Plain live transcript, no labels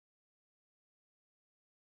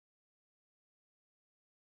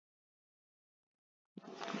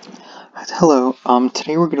Hello,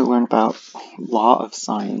 today we're going to learn about law of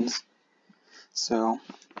sines. So,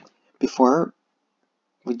 before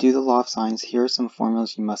we do the law of sines, here are some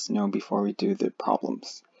formulas you must know before we do the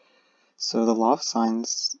problems. So the law of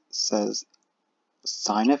sines says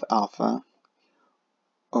sine of alpha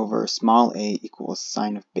over small a equals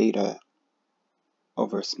sine of beta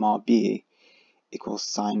over small b equals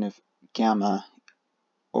sine of gamma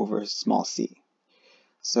over small c.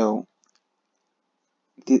 So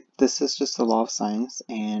this is just the law of sines,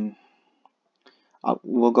 and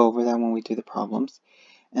we'll go over that when we do the problems.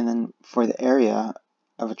 And then for the area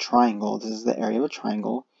of a triangle, this is the area of a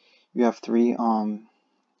triangle. You have three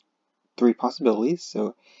possibilities.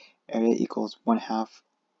 So area equals 1/2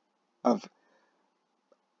 of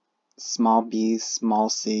small b small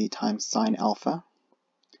c times sine alpha,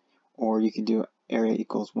 or you could do area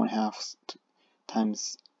equals 1/2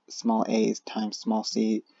 times small a times small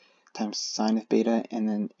c times sine of beta, and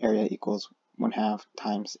then area equals 1/2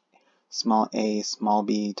 times small a small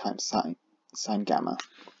b times sine gamma.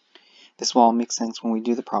 This will all make sense when we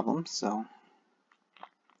do the problem, so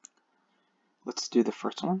let's do the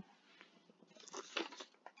first one.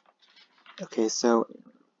 Okay, so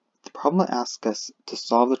the problem asks us to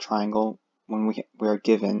solve the triangle when we are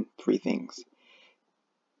given three things.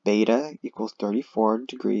 Beta equals 34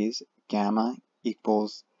 degrees, gamma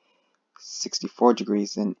equals 64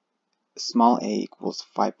 degrees, and small a equals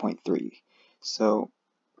 5.3. So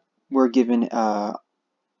we're given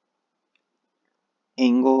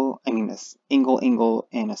angle, and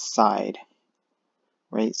a side,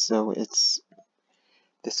 right? So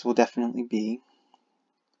this will definitely be,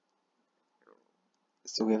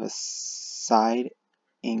 so we have a side,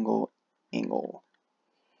 angle.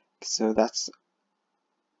 So that's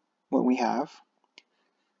what we have.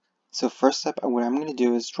 So first step, what I'm going to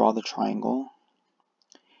do is draw the triangle.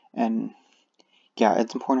 And yeah,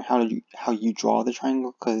 it's important how you draw the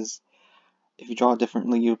triangle, because if you draw it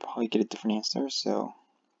differently, you'll probably get a different answer. So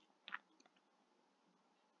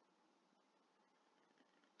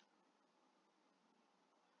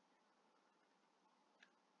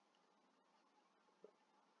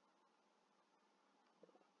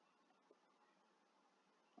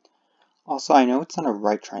also, I know it's not a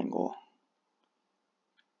right triangle.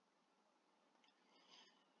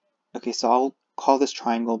 Okay, so I'll call this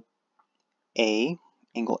triangle A,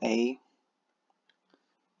 angle A,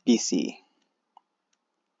 BC.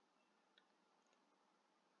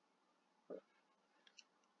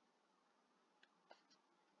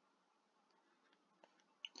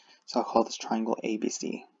 So I'll call this triangle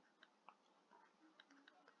ABC.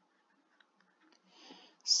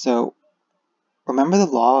 So remember the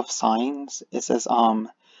law of sines? It says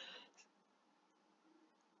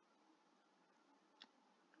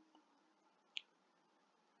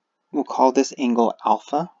we'll call this angle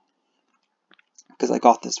alpha, because I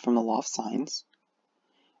got this from the law of sines.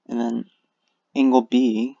 And then angle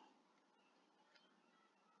B,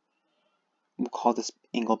 we'll call this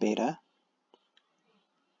angle beta.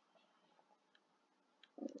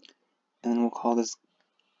 And then we'll call this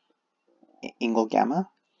angle gamma.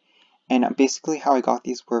 And basically how I got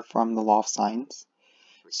these were from the law of sines.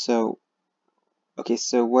 So, okay,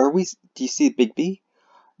 so do you see big B?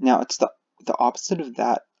 Now it's the opposite of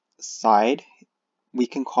that side. We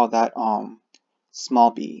can call that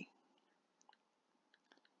small b,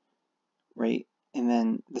 right? And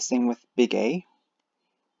then the same with big A.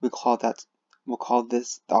 We'll call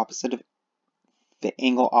this the opposite of the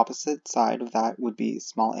angle opposite side of that would be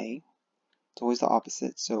small a. It's always the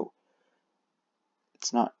opposite, so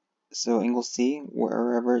it's not, so angle C,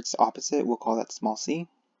 wherever it's opposite, we'll call that small c.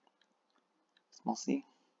 Small c.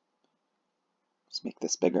 Let's make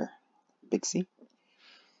this bigger. Big C.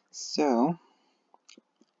 So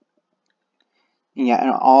yeah,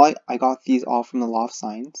 and I got these all from the law of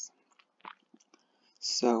sines.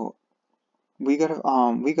 So we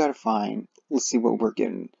gotta find, let's see what we're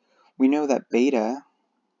getting. We know that beta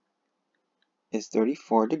is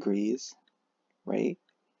 34 degrees, right?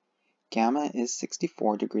 Gamma is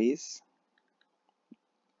 64 degrees.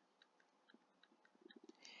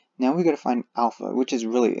 Now we gotta find alpha, which is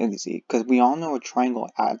really easy, because we all know a triangle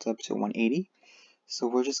adds up to 180. So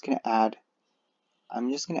we're just gonna add,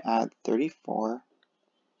 I'm just gonna add 34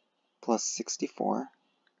 plus 64,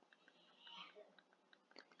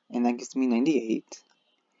 and that gives me 98.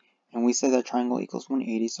 And we said that triangle equals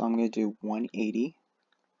 180, so I'm gonna do 180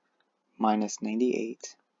 minus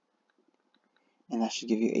 98, and that should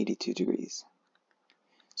give you 82 degrees.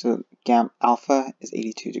 So alpha is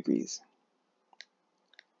 82 degrees.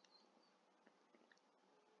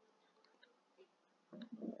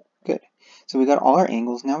 Good. So we got all our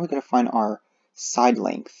angles. Now we got to find our side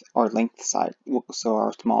length, or length side. So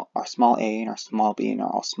our small a and our small b and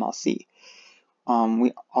our small c.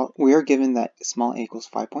 We are given that small a equals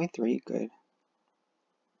 5.3. Good.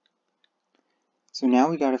 So now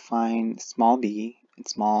we got to find small b and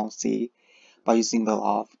small c by using the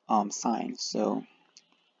law of sine. So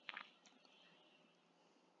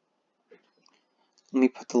let me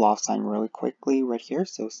put the law of sine really quickly right here.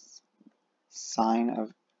 So sine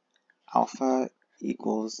of alpha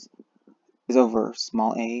is over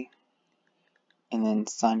small a, and then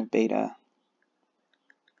sine of beta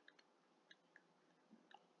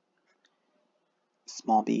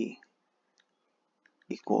small b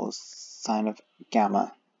equals sine of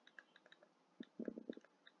gamma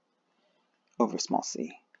over small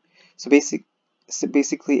c. So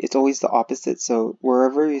basically it's always the opposite. So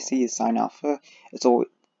wherever you see sine alpha, it's always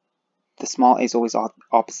the small a is always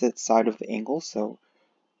opposite side of the angle. So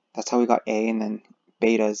that's how we got a, and then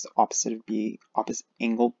beta is opposite of b, opposite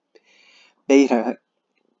angle. Beta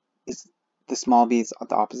is the small b is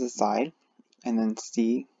the opposite side, and then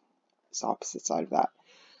c is the opposite side of that.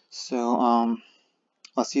 So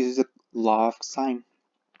let's use the law of sine.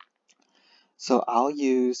 So I'll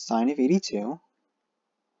use sine of 82.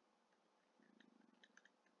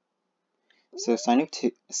 So sine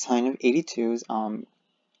of 82 is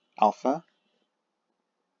alpha.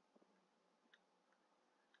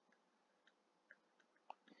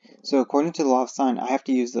 So according to the law of sine, I have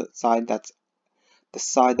to use the side that's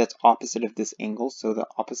opposite of this angle. So the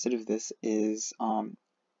opposite of this is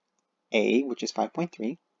a, which is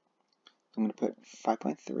 5.3. I'm going to put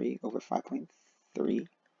 5.3 over 5.3.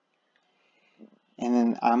 And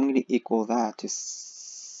then I'm going to equal that to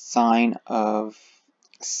sine of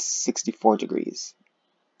 64 degrees.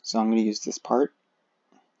 So I'm going to use this part.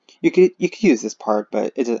 You could use this part,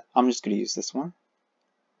 but I'm just going to use this one.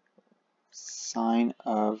 Sine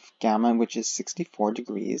of gamma, which is 64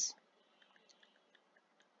 degrees,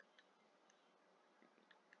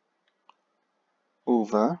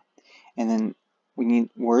 over, and then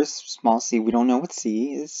where's small c? We don't know what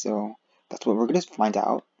c is, so that's what we're going to find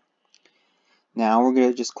out. Now we're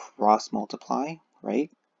going to just cross multiply, right?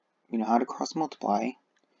 We know how to cross multiply.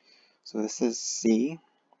 So this is c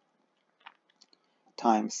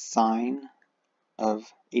times sine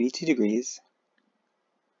of 82 degrees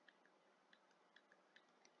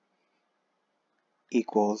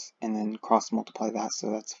equals, and then cross multiply that,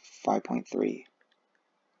 so that's 5.3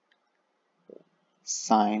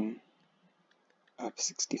 sine of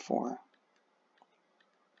 64.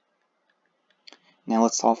 Now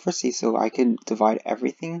let's solve for c. So I can divide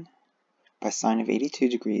everything by sine of 82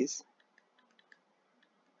 degrees.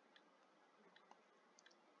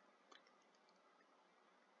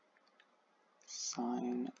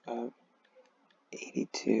 Sine of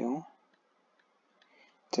 82.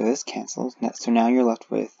 So this cancels. So now you're left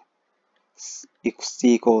with c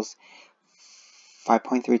equals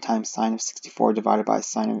 5.3 times sine of 64 divided by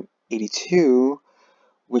sine of 82,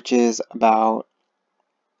 which is about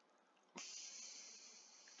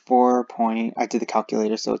 4. I did the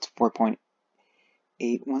calculator, so it's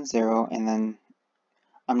 4.810, and then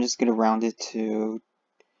I'm just going to round it to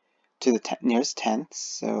the nearest tenth,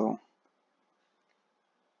 so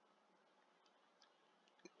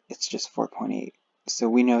it's just 4.8. So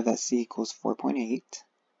we know that c equals 4.8.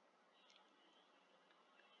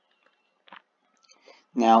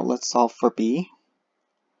 Now let's solve for b.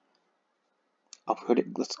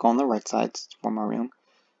 Let's go on the right side for more room.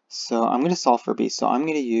 So I'm going to solve for b. So I'm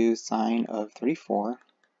going to use sine of 34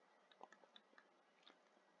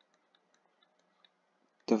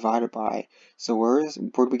 divided by, so where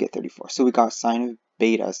do we get 34? So we got sine of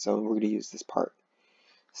beta, so we're going to use this part.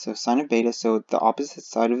 So sine of beta, so the opposite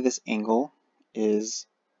side of this angle is,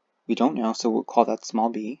 we don't know, so we'll call that small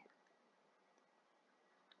b,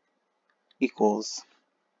 equals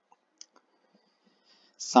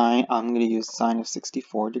sine, I'm going to use sine of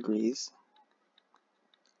 64 degrees.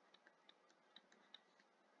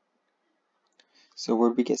 So where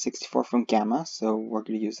do we get 64 from gamma? So we're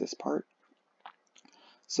going to use this part.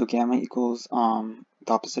 So gamma equals, the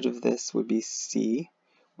opposite of this would be c,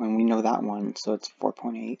 when we know that one, so it's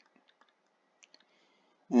 4.8.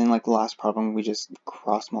 And then like the last problem, we just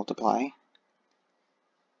cross multiply.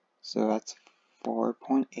 So that's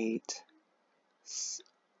 4.8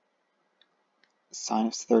 sine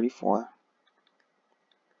of 34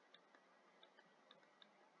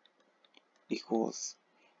 equals,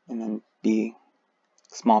 and then b,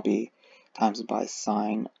 small b, times by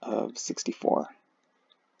sine of 64.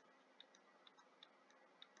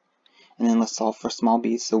 And then let's solve for small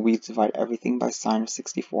b, so we divide everything by sine of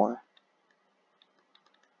 64.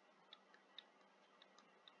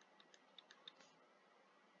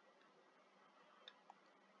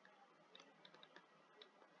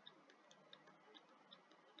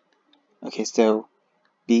 Okay, so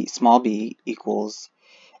small b equals,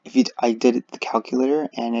 I did the calculator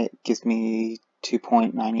and it gives me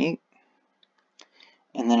 2.98,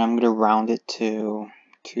 and then I'm going to round it to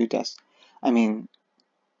to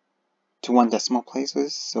 1 decimal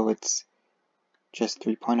places, so it's just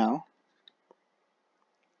 3.0.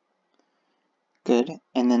 Good.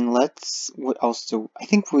 And then what else I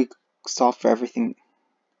think we solved for everything.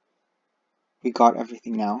 We got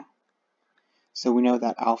everything now. So we know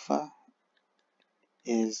that alpha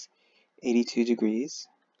is 82 degrees,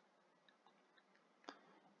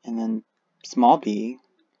 and then small b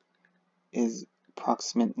is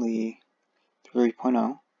approximately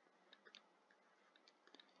 3.0,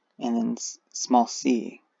 and then small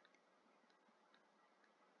c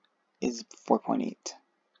is 4.8.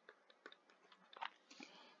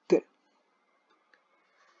 Good.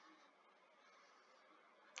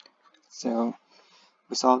 So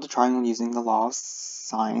we solved the triangle using the law of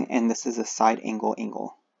sine, and this is a side angle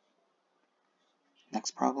angle.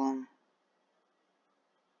 Next problem.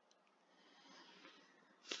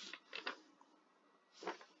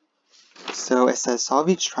 So it says solve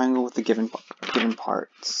each triangle with the given part.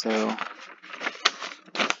 So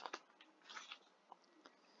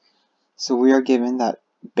we are given that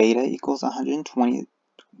beta equals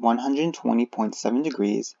 120.7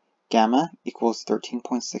 degrees, gamma equals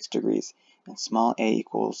 13.6 degrees, and small a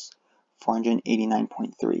equals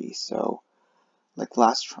 489.3. So, like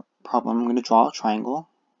last problem, I'm going to draw a triangle.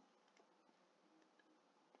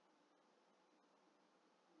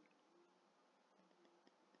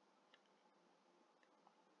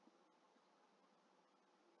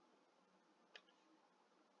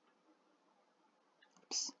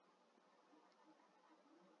 Oops.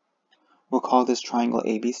 We'll call this triangle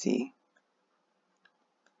ABC.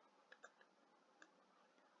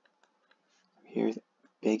 Here's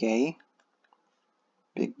big A,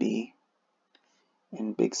 big B,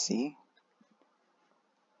 and big C.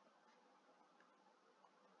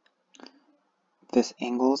 This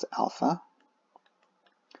angle is alpha.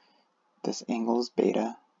 This angle is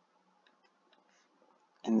beta.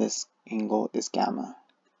 And this angle is gamma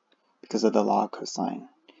because of the law of cosine.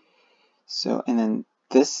 So, and then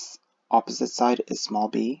this opposite side is small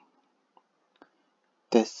b.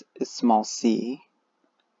 This is small c.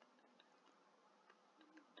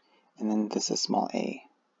 And then this is small a.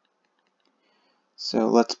 So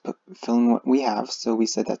let's fill in what we have. So we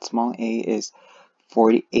said that small a is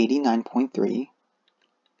 89.3.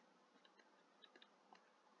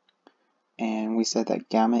 And we said that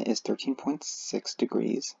gamma is 13.6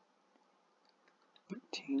 degrees.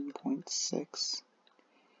 13.6.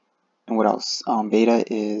 And what else? Beta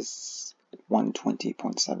is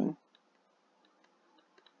 120.7.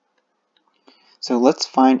 So let's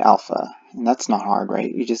find alpha. And that's not hard,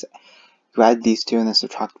 right? You add these two and then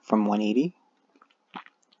subtract from 180.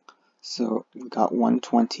 So we got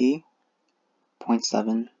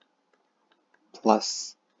 120.7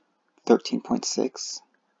 plus 13.6,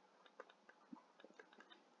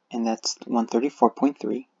 and that's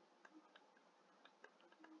 134.3.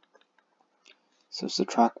 So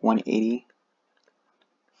subtract 180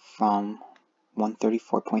 from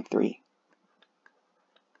 134.3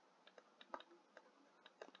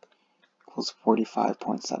 equals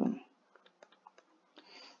 45.7.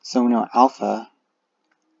 So now alpha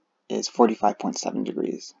is 45.7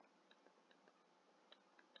 degrees.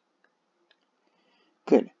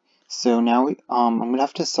 Good. So now I'm gonna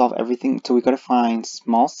have to solve everything. So we gotta find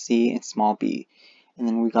small c and small b, and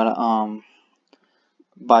then we gotta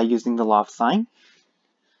by using the law of sine.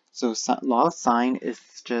 So law of sine is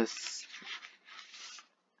just,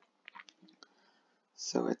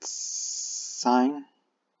 so it's sine,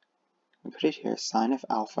 we put it here, sine of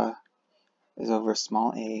alpha is over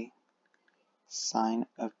small a, sine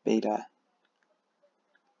of beta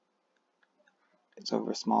is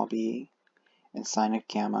over small b, and sine of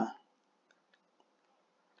gamma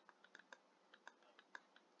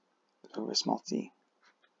is over small c.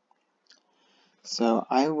 So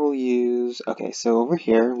I will use, okay, so over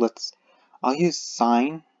here, I'll use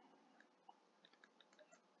sine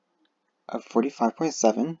of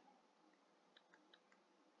 45.7.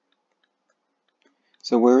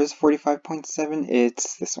 So where is 45.7?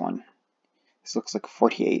 It's this one. This looks like a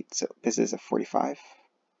 48, so this is a 45.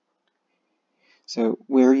 So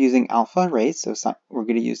we're using alpha, right? So we're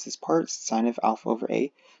going to use this part, sine of alpha over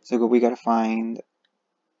a. So we got to find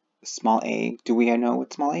small a. Do we know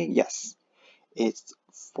what small a? Yes. It's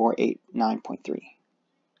 489.3.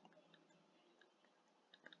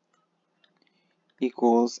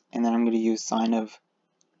 Equals, and then I'm going to use sine of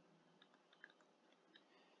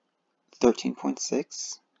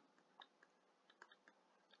 13.6,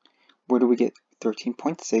 where do we get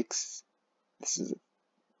 13.6? This is,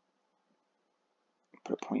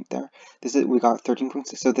 put a point there. We got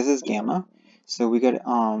 13.6, so this is gamma. So we get,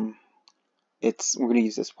 we're going to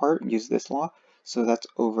use this part, use this law. So that's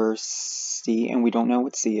over C, and we don't know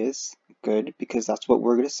what C is. Good, because that's what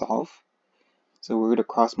we're going to solve. So we're going to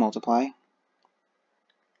cross multiply.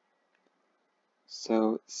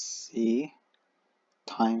 So C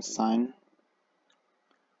times sine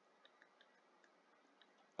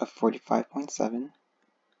of 45.7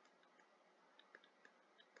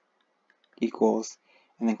 equals,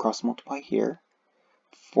 and then cross multiply here,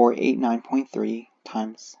 489.3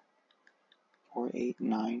 times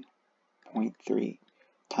 489.3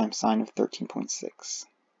 times sine of 13.6.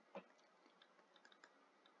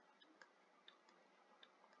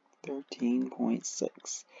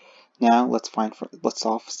 13.6. Now let's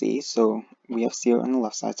solve C. So we have C on the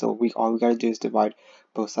left side, so all we gotta do is divide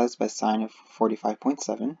both sides by sine of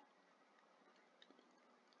 45.7.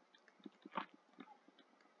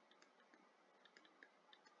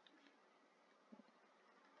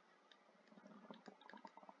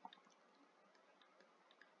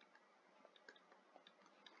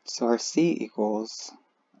 So our C equals,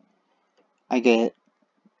 I get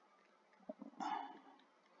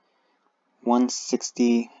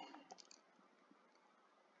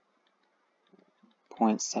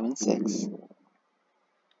 160.76.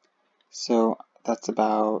 So that's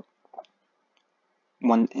about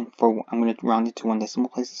I'm going to round it to 1 decimal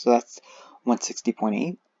place, so that's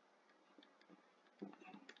 160.8.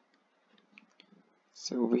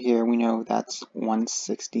 So over here we know that's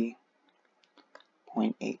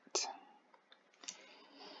 160.8.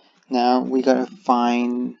 Now we gotta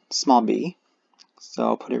find small b, so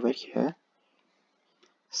I'll put it right here.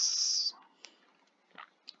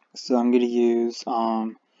 So I'm going to use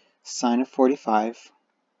sine of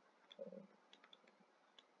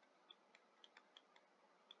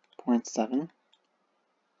 45.7,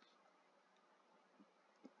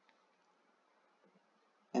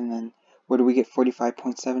 and then where do we get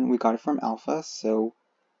 45.7? We got it from alpha, so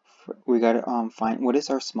we got to find what is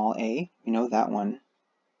our small a. We know that one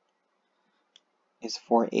is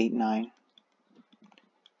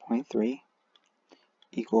 489.3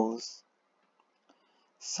 equals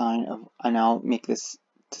sine of, and I'll make this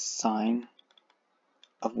to sine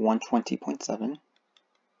of 120.7.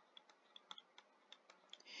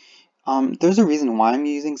 There's a reason why I'm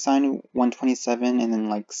using sine of 127 and then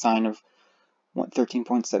like sine of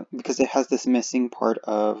 13.7, because it has this missing part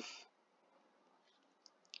of,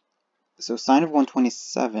 so sine of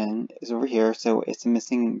 127 is over here, so it's a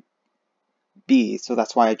missing b, so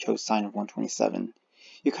that's why I chose sine of 127.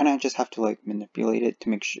 You kind of just have to like manipulate it to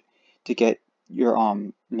make sure to get your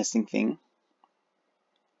missing thing.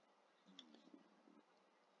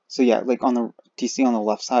 So yeah, like on the, do you see on the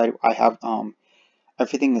left side, I have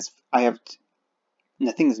nothing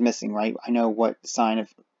is missing, right? I know what sine of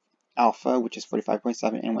alpha, which is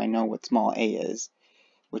 45.7, and I know what small a is,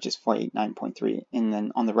 which is 489.3. And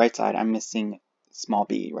then on the right side, I'm missing small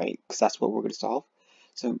b, right? Because that's what we're going to solve.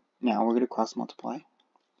 So now we're going to cross multiply.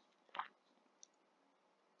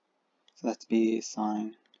 So that's be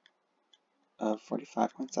sine of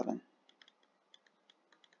 45.7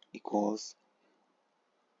 equals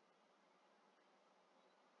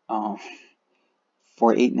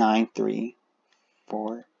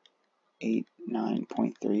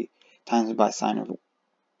 489.3 times by sine of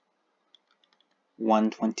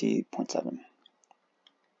 120.7.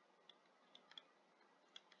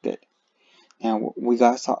 Good. Now we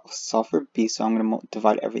got to solve for b, so I'm going to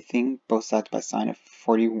divide everything, both sides, by sine of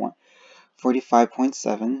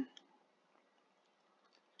 45.7.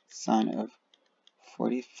 Sine of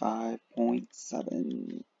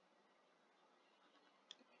 45.7.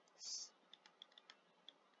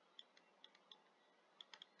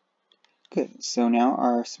 Good. So now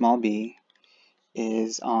our small b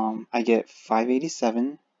is, I get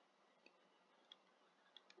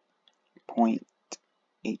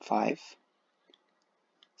 587.85.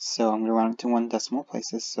 So I'm going to round it to 1 decimal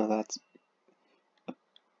places, so that's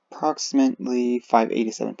approximately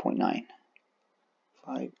 587.9.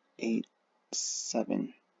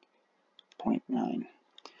 587.9.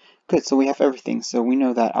 Good, so we have everything. So we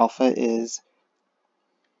know that alpha is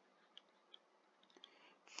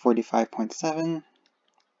 45.7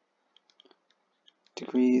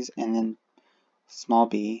 degrees, and then small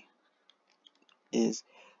b is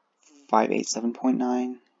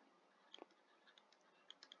 587.9,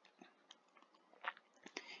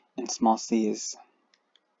 and small c is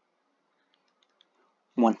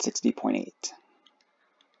 160.8.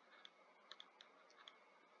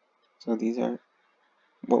 So these are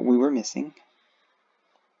what we were missing.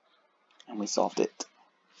 and we solved it.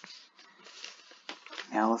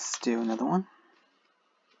 Now let's do another one.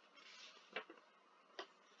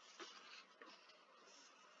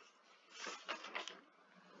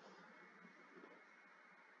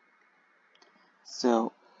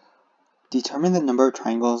 So determine the number of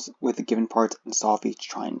triangles with the given parts and solve each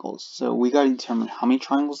triangle. So we got to determine how many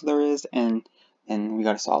triangles there is, and then we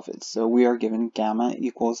got to solve it. So we are given gamma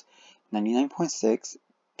equals 99.6,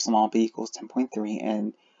 small b equals 10.3,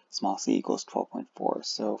 and small c equals 12.4.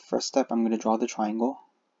 So first step, I'm going to draw the triangle.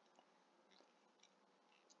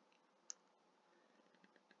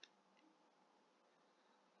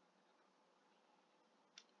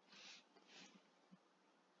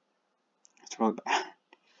 It's really bad.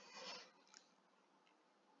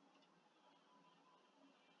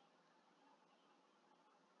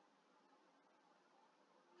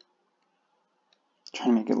 Trying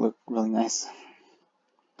to make it look really nice.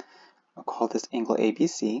 I'll call this angle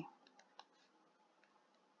ABC.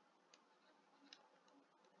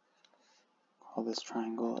 Call this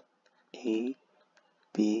triangle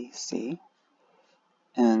ABC.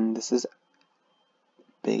 And this is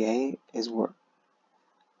big A is where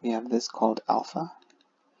we have this called alpha.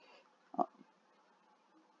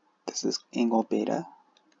 This is angle beta.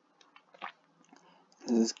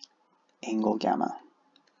 This is angle gamma.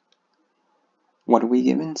 What are we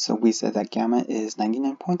given? So we said that gamma is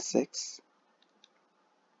 99.6.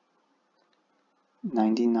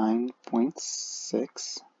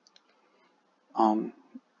 99.6.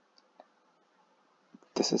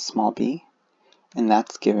 This is small b, and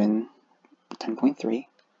that's given 10.3.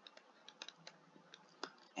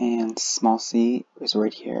 And small c is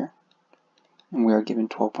right here, and we are given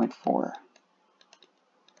 12.4.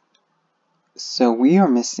 So we are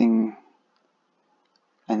missing,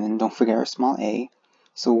 and then don't forget our small a.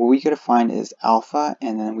 So what we gotta find is alpha,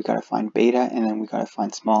 and then we gotta find beta, and then we gotta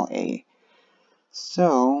find small a.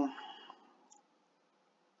 So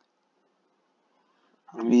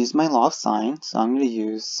I'm going to use my law of sine. So I'm going to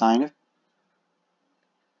use sine of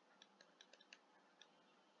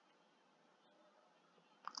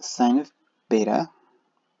beta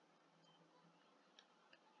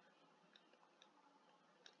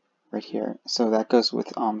right here. So that goes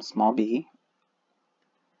with small b.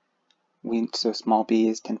 So small b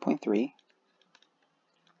is 10.3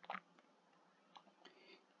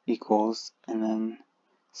 equals, and then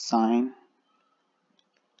sine,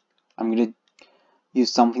 I'm going to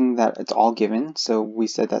use something that it's all given. So we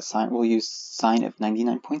said that sine, we'll use sine of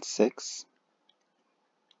 99.6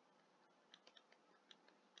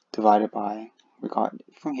 divided by, we got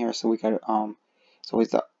from here, so we got it's always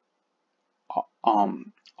the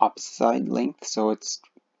opposite side length, so it's,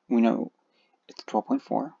 we know it's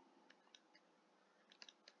 12.4.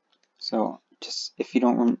 So just if you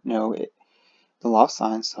don't know it, the law of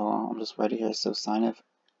sine, so I'll just write it here. So sine of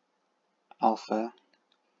alpha,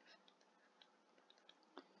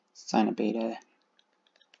 sine of beta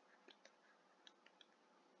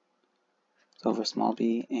over small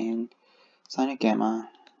b, and sine of gamma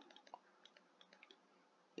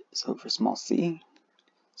is over small c.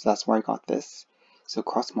 So that's where I got this. So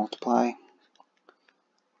cross multiply.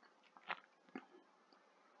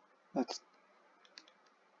 That's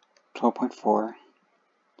 12.4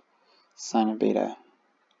 sine of beta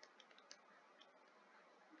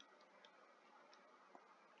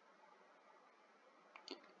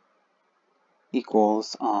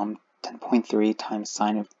equals 10.3 times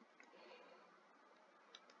sine of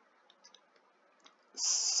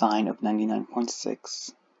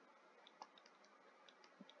 99.6.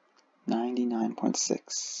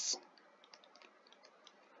 99.6.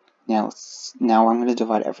 Now I'm going to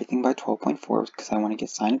divide everything by 12.4 because I want to get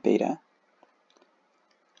sine of beta.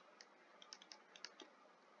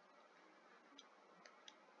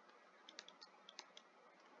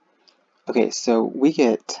 Okay, so we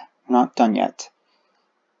get, not done yet.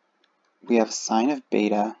 We have sine of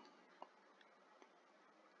beta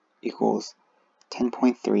equals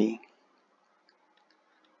 10.3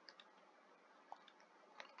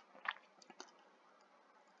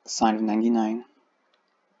 sine of 99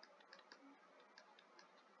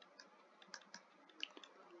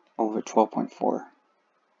 over 12.4.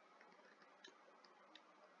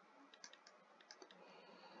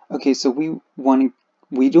 Okay, so we want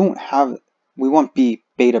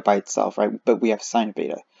beta by itself, right? But we have sine of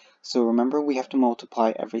beta. So remember, we have to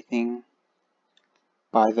multiply everything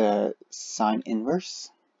by the sine inverse.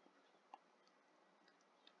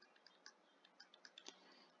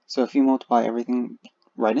 So if you multiply everything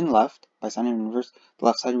right and left by sine inverse, the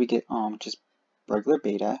left side we get just regular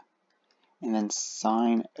beta, and then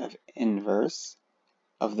sine of inverse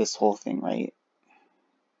of this whole thing, right?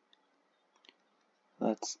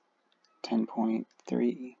 That's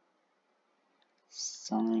 10.3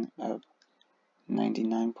 sine of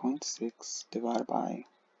 99.6 divided by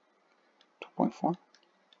 2.4.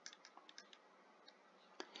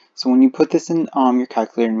 So when you put this in your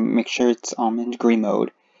calculator, make sure it's in degree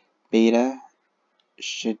mode. Beta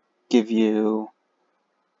should give you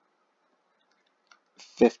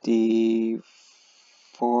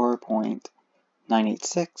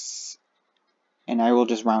 54.986, and I will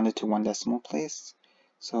just round it to one decimal place.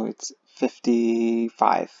 So it's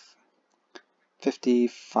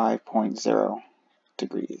 55.0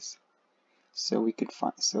 degrees. So we could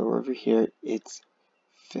find, so over here it's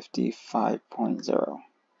 55.0.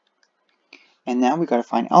 And now we gotta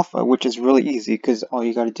find alpha, which is really easy because all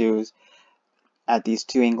you gotta do is add these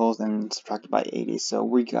two angles and subtract it by 80. So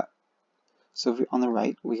on the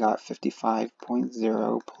right we got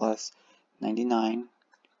 55.0 plus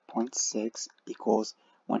 99.6 equals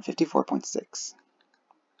 154.6.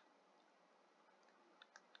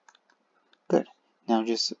 Good. Now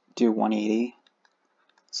just do 180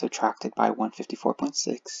 subtracted by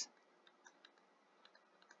 154.6,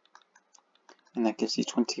 and that gives you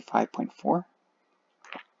 25.4.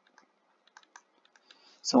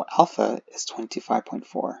 So alpha is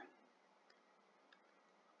 25.4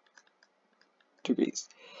 degrees.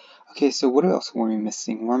 Okay, so what else were we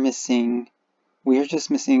missing? We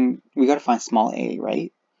gotta find small a,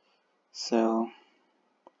 right? So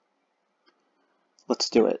let's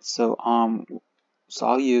do it. So I'll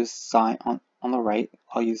use sine on the right.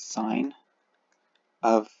 I'll use sine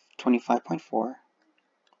of 25.4.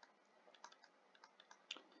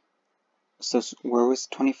 So where was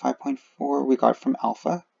 25.4? We got it from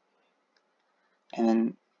alpha, and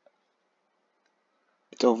then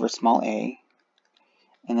it's over small a,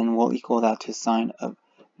 and then we'll equal that to sine of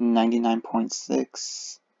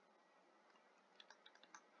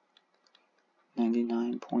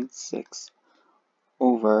 99.6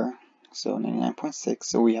 over, so 99.6,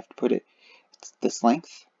 so we have to put it, it's this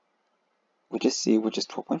length, which is c, which is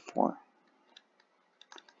 12.4,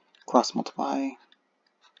 cross multiply,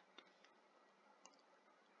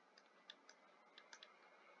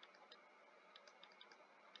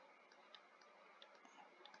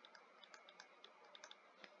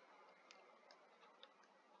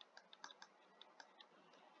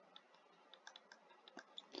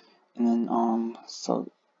 and then so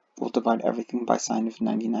we'll divide everything by sine of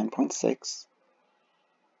 99.6.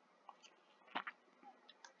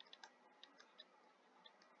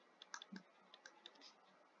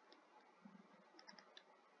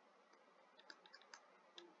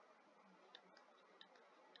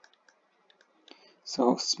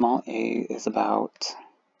 So small a is about,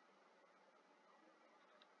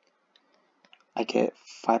 I get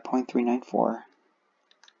 5.394,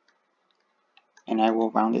 and I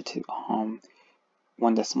will round it to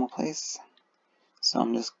one decimal place. So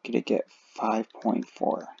I'm just gonna get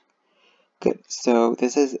 5.4. Good. So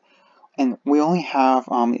this is, and we only have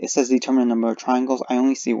it says determine the number of triangles. I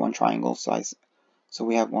only see one triangle, so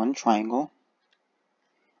we have one triangle,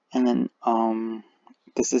 and then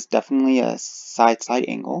this is definitely a side-side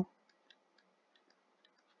angle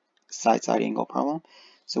problem.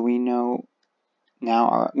 So we know now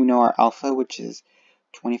our alpha, which is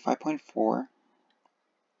 25.4.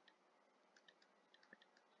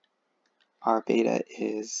 Our beta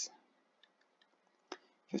is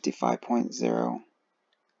 55.0,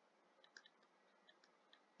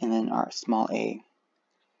 and then our small a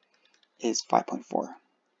is 5.4.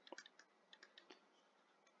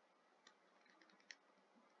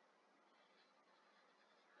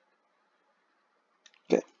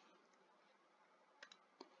 Good.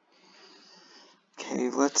 Okay,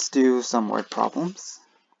 let's do some word problems.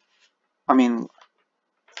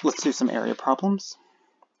 Let's do some area problems.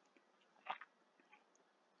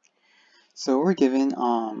 So we're given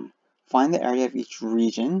find the area of each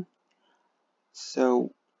region.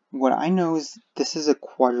 So what I know is this is a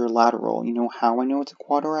quadrilateral. You know how I know it's a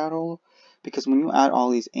quadrilateral? Because when you add all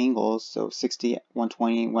these angles, so 60,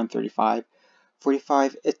 120, 135,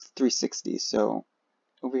 45, it's 360. So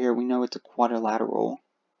over here we know it's a quadrilateral.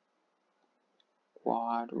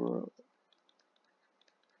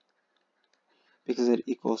 Because it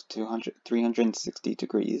equals 360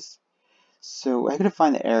 degrees. So I gotta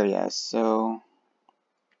find the area. So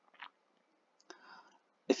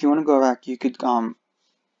if you want to go back, you could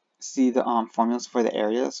see the formulas for the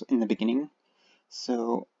areas in the beginning.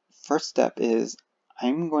 So first step is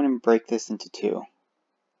I'm going to break this into two.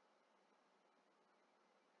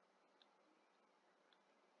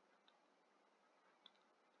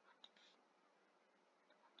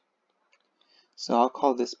 So I'll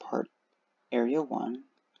call this part area 1,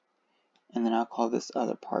 and then I'll call this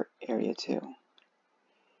other part area 2.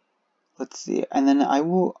 Let's see, and then I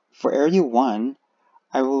will, for area 1,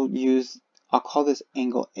 I'll call this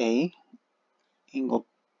angle A, angle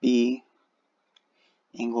B,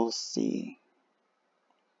 angle C.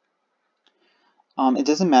 It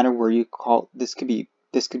doesn't matter where you call this. Could be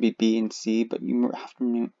B and C, but you have to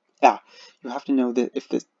know, you have to know that if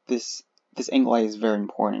this angle A is very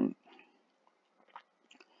important.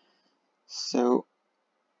 So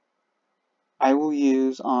I will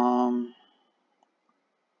use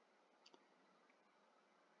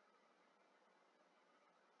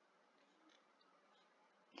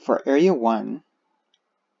for area 1,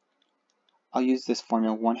 I'll use this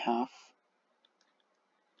formula 1/2.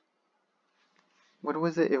 What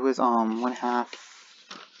was it? It was 1/2.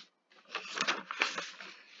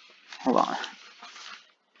 Hold on.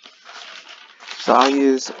 So I'll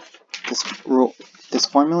use this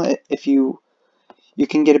formula. If you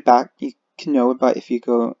can get it back, you can know it, but if you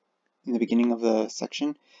go in the beginning of the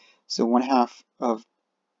section, so 1/2 of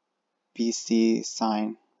BC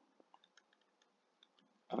sine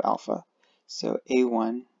of alpha. So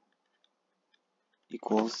A1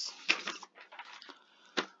 equals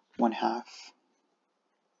 1/2,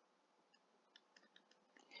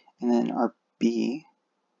 and then our B,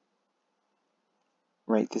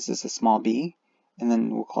 right? This is a small b, and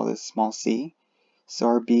then we'll call this small c. So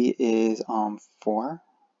our b is 4,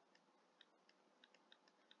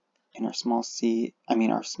 and our small c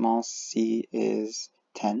is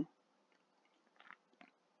 10,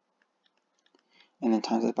 and then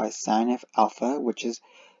times it by sine of alpha, which is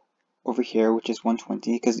over here, which is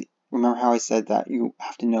 120. Because remember how I said that you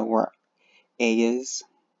have to know where A is.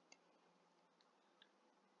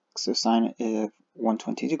 So sine of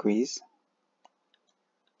 120 degrees.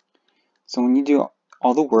 So when you do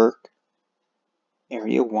all the work,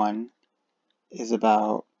 area 1 is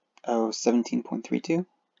about 17.32.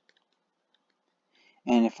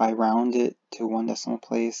 And if I round it to one decimal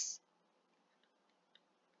place,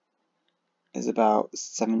 is about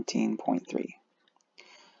 17.3.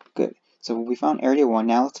 Good. So we found area 1.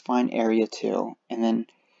 Now let's find area 2. And then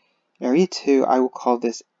area 2, I will call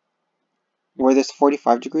this, where there's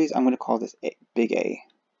 45 degrees, I'm going to call this big A.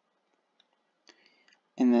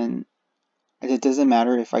 And then it doesn't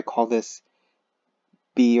matter if I call this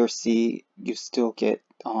B or C, you still get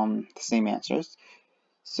the same answers.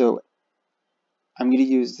 So I'm going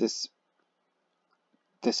to use this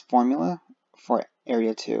formula for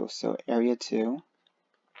area 2. So area 2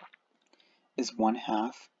 is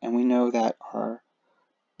 1/2, and we know that our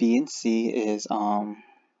B and C is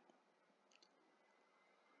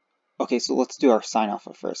okay, so let's do our sine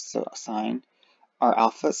alpha first. So sine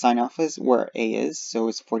alpha is where A is, so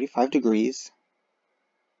it's 45 degrees.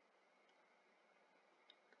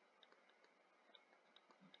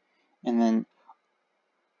 And then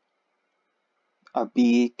our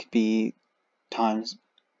B could be times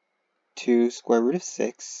 2 square root of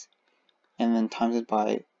 6, and then times it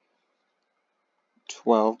by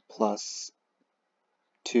 12 plus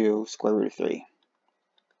 2 square root of 3.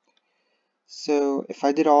 So if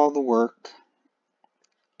I did all the work,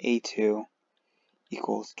 A2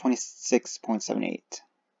 equals 26.78.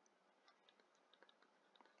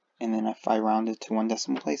 And then if I round it to one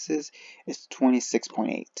decimal places, it's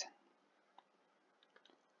 26.8.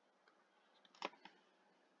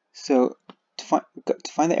 So to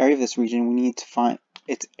find the area of this region, we need to find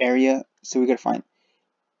its area. So we got to find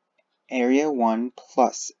area 1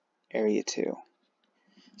 plus area 2.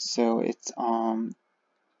 So it's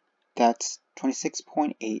that's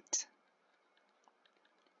 26.8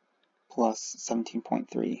 plus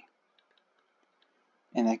 17.3,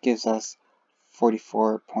 and that gives us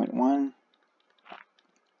 44.1.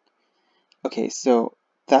 Okay, so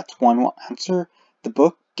that's one answer. The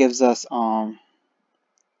book gives us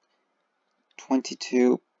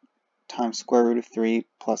 22 times square root of 3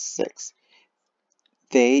 plus 6.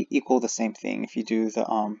 They equal the same thing. If you do the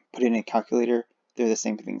put it in a calculator, they're the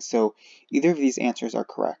same thing. So either of these answers are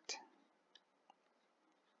correct.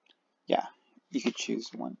 Yeah, you could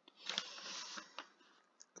choose one.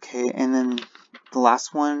 Okay, and then the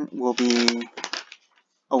last one will be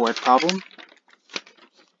a word problem.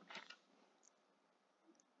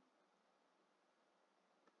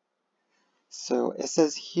 So it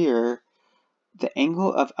says here, the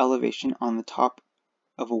angle of elevation on the top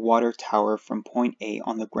of a water tower from point A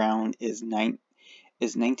on the ground is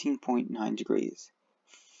 19.9 degrees.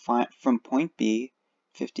 From point B,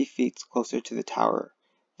 50 feet closer to the tower,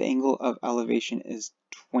 the angle of elevation is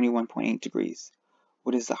 21.8 degrees.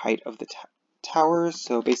 What is the height of the tower?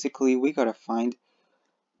 So basically we gotta find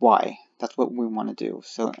y. That's what we want to do.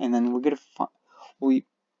 So, and then we're gonna find,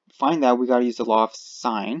 find that, we got to use the law of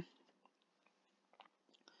sine.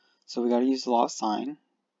 So we got to use the law of sine.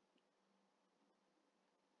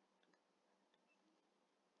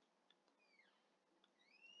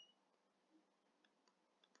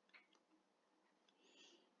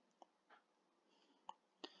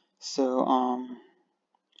 So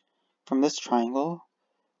from this triangle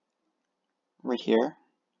right here,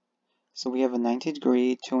 so we have a 90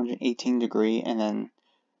 degree, 218 degree, and then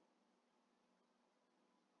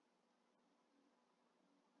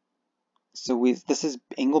this is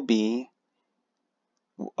angle B.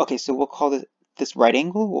 Okay, so we'll call this right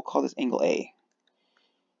angle, we'll call this angle A.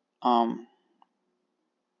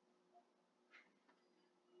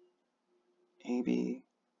 AB.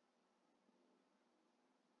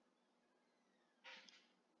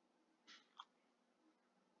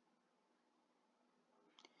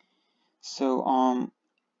 So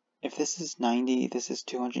if this is 90, this is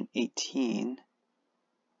 218.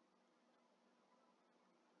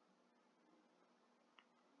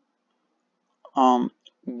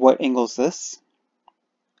 What angle is this?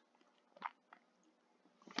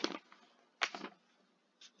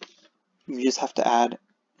 You just have to add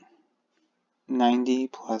 90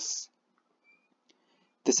 plus,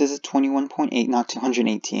 this is a 21.8, not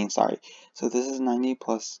 218, sorry. So this is 90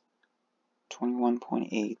 plus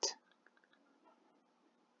 21.8.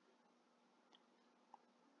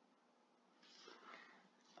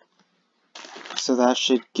 So that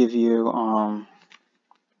should give you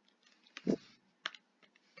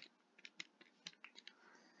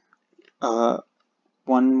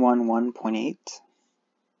 111.8.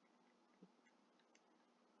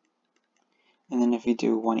 And then if you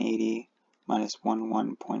do 180 minus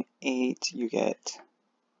 11.8, you get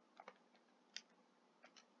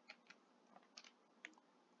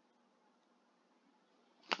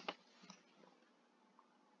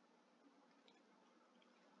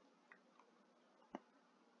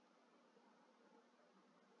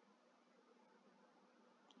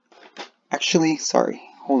actually, sorry,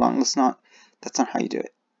 hold on, that's not how you do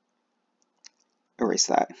it. Erase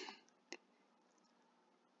that.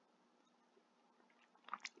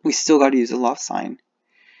 We still got to use the law of sine.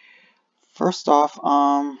 First off,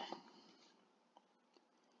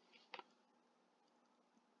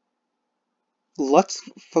 let's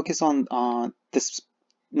focus on this,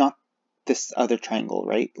 not this other triangle,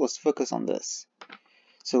 right? Let's focus on this.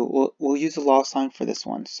 So we'll use the law of sine for this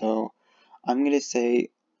one. So I'm going to say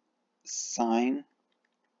sine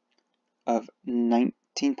of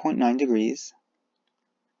 19.9 degrees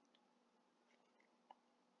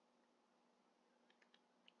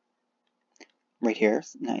right here,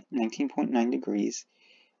 19.9 degrees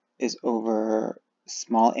is over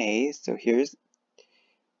small a. So here's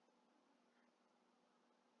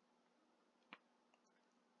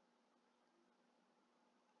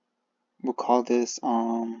we'll call this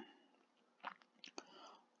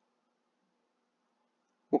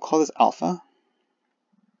alpha,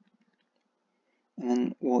 and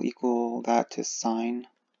then we'll equal that to sine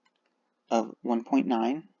of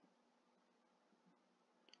 1.9.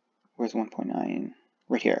 Where's 1.9?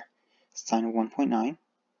 Right here. Sine of 1.9,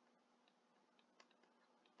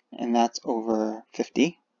 and that's over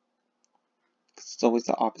 50. It's always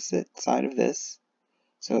the opposite side of this.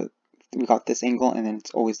 So we got this angle, and then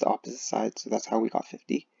it's always the opposite side, so that's how we got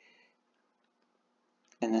 50.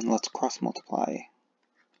 And then let's cross multiply.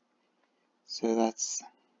 So that's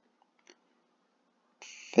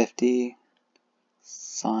 50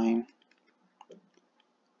 sine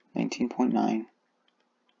 19.9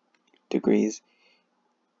 degrees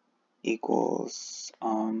equals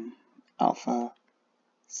alpha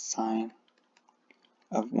sine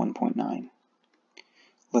of 1.9.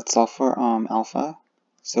 Let's solve for alpha.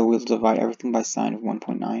 So we'll divide everything by sine of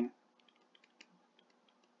 1.9.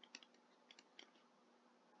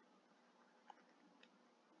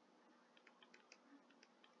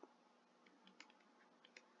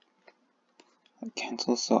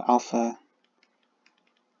 Cancel, so alpha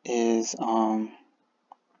is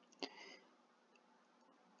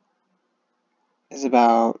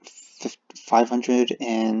about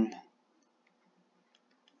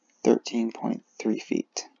 513.3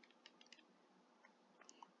 feet.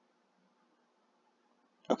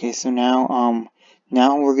 Okay, so now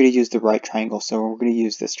we're going to use the right triangle, so we're going to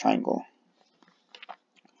use this triangle.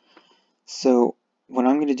 So what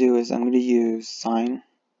I'm going to do is I'm going to use sine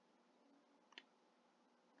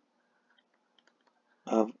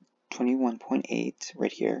of 21.8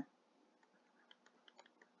 right here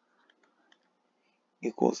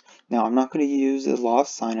equals, now I'm not going to use the law of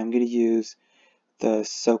sine, I'm going to use the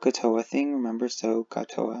SOHCAHTOA thing, remember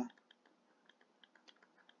SOHCAHTOA?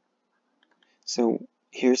 So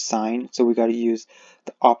here's sine, so we got to use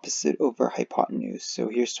the opposite over hypotenuse. So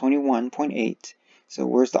here's 21.8. So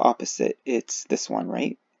where's the opposite? It's this one,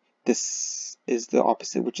 right? This is the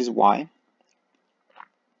opposite, which is y.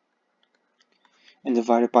 And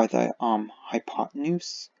divided by the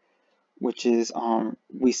hypotenuse, which is,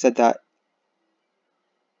 we said that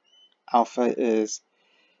alpha is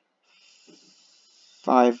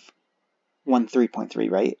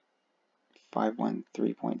 513.3, right?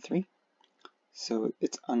 513.3. So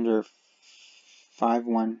it's under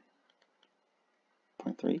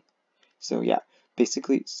 51.3. So yeah,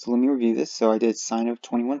 basically, so let me review this. So I did sine of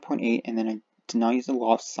 21.8, and then I did not use the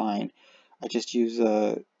law of sine. I just use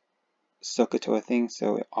a SOHCAHTOA thing.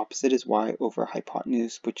 So opposite is y over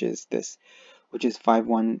hypotenuse, which is this, which is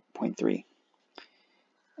 51.3.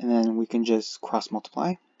 And then we can just cross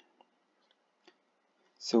multiply.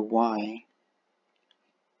 So y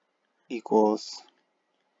equals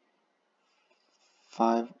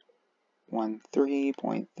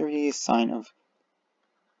 513.3 sine of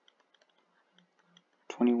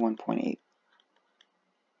 21.8.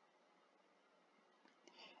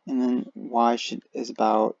 And then y is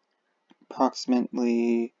about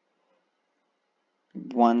approximately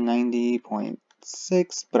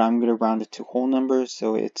 190.6, but I'm going to round it to whole numbers,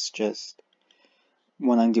 so it's just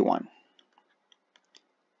 191.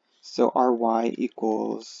 So our y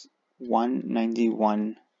equals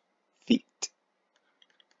 191 feet.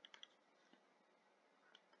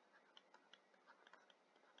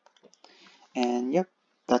 And yep,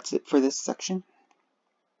 that's it for this section.